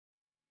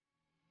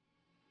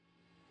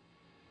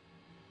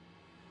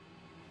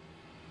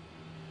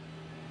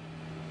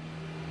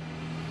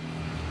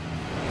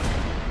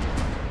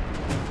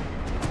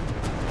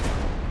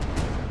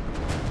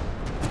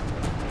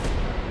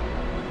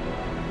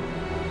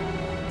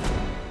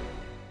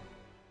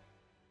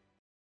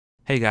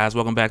Hey guys,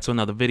 welcome back to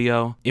another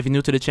video. If you're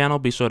new to the channel,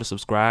 be sure to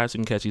subscribe so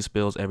you can catch these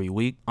spills every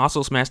week.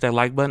 Also smash that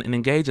like button and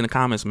engage in the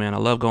comments, man. I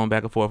love going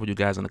back and forth with you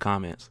guys in the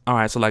comments.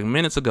 Alright, so like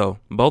minutes ago,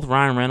 both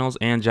Ryan Reynolds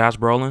and Josh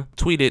Brolin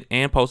tweeted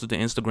and posted to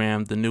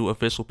Instagram the new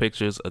official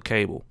pictures of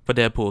Cable for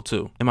Deadpool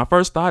 2. And my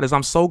first thought is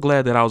I'm so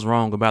glad that I was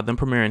wrong about them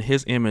premiering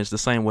his image the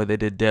same way they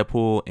did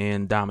Deadpool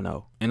and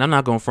Domino. And I'm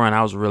not gonna front,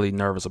 I was really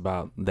nervous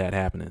about that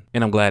happening,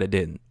 and I'm glad it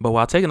didn't. But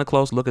while taking a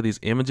close look at these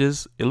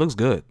images, it looks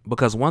good.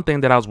 Because one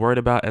thing that I was worried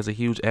about as a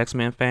huge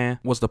X-Men fan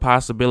was the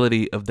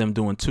possibility of them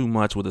doing too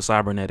much with the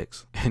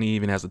cybernetics. And he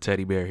even has a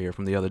teddy bear here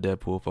from the other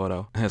Deadpool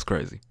photo. That's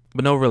crazy.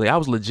 But no, really, I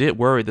was legit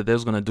worried that they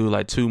was going to do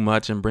like too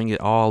much and bring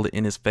it all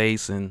in his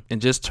face and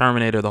just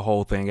Terminator the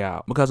whole thing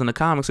out. Because in the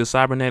comics, his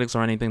cybernetics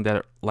or anything that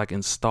are like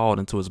installed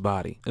into his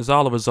body. It's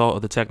all a result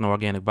of the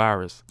techno-organic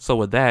virus. So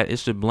with that, it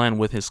should blend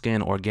with his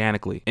skin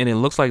organically. And it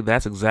looks like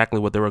that's exactly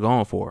what they were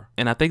going for.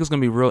 And I think it's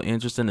going to be real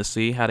interesting to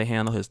see how they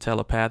handle his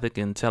telepathic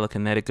and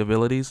telekinetic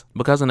abilities.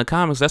 Because in the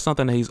comics, that's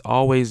something that he's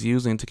always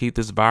using to keep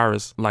this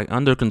virus like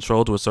under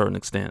control to a certain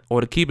extent. Or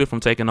to keep it from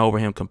taking over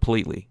him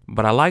completely.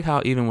 But I like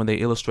how even when they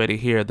illustrated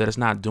here that it's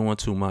not doing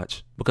too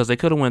much, because they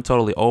could have went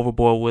totally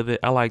overboard with it.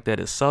 I like that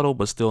it's subtle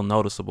but still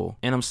noticeable.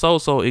 And I'm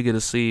so eager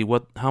to see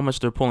how much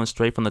they're pulling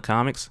straight from the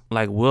comics.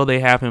 Like, will they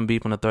have him be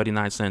from the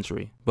 39th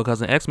century?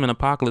 Because in X-Men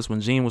Apocalypse, when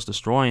Jean was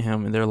destroying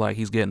him and they're like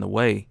he's getting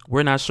away,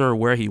 we're not sure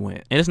where he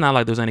went. And it's not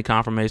like there's any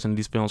confirmation of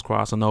these films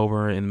crossing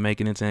over and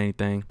making it into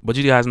anything. But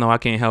you guys know I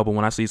can't help it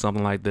when I see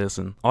something like this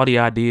and all the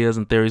ideas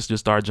and theories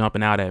just start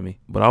jumping out at me.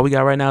 But all we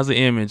got right now is the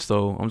image,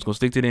 so I'm just gonna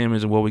stick to the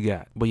image and what we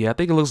got. But yeah, I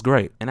think it looks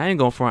great. And I ain't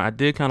gonna front, I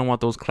did kind of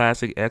want those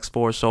classic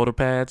X-Force shoulder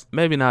pads.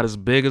 Maybe not as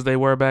big as they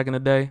were back in the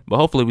day, but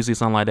hopefully we see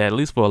something like that at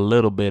least for a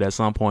little bit at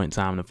some point in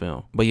time in the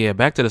film. But yeah,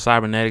 back to the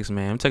cybernetics,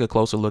 man. Take a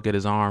closer look at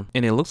his arm,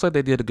 and it looks like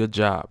they did a good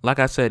job. Like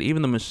I said,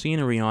 even the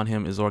machinery on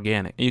him is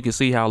organic. And you can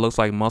see how it looks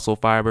like muscle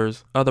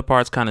fibers. Other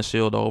parts kind of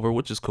shield over,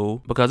 which is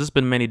cool, because it's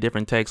been many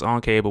different takes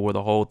on Cable where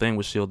the whole thing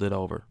was shielded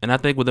over. And I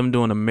think with them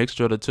doing a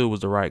mixture of the two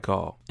was the right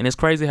call. And it's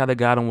crazy how they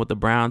got him with the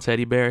brown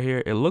teddy bear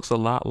here. It looks a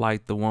lot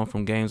like the one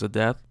from Games of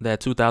Death, that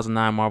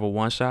 2009 Marvel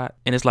one-shot.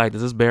 And it's like,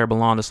 does this bear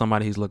belong to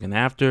somebody he's looking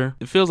after?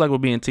 It feels like we're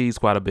being teased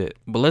quite a bit.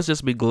 But let's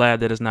just be glad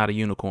that it's not a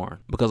unicorn,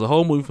 because the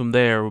whole movie from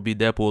there would be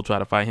Deadpool try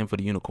to fight him for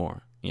the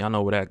unicorn. Y'all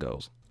know where that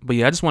goes. But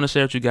yeah, I just want to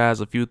share with you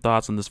guys a few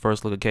thoughts on this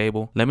first look at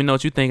Cable. Let me know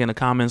what you think in the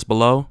comments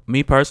below.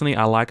 Me personally,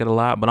 I like it a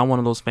lot, but I'm one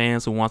of those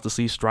fans who wants to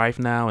see Strife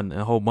now and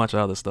a whole bunch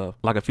of other stuff.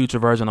 Like a future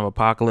version of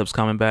Apocalypse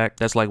coming back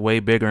that's like way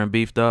bigger and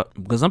beefed up,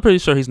 because I'm pretty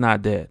sure he's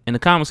not dead. In the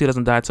comics, he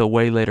doesn't die till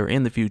way later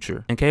in the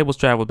future, and Cable's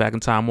traveled back in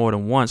time more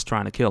than once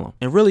trying to kill him.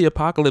 And really,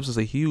 Apocalypse is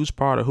a huge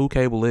part of who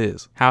Cable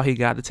is. How he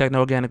got the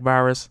techno-organic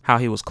virus, how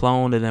he was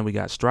cloned, and then we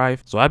got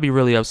Strife. So I'd be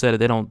really upset if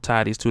they don't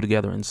tie these two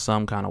together in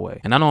some kind of way.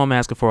 And I know I'm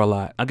asking for a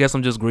lot. I guess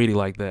I'm just greedy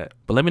like that.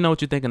 But let me know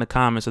what you think in the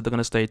comments. If they're going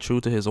to stay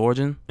true to his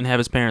origin and have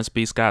his parents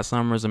be Scott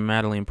Summers and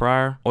Madeline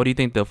Pryor, or do you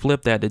think they'll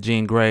flip that to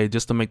Jean Grey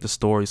just to make the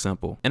story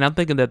simple? And I'm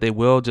thinking that they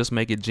will just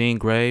make it Jean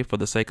Grey for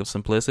the sake of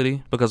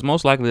simplicity, because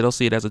most likely they'll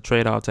see it as a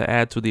trade-off to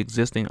add to the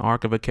existing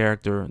arc of a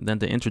character than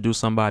to introduce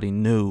somebody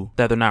new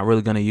that they're not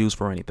really going to use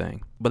for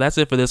anything. But that's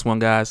it for this one,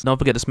 guys. Don't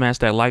forget to smash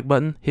that like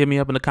button, hit me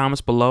up in the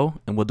comments below,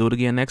 and we'll do it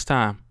again next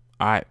time.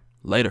 Alright,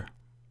 later.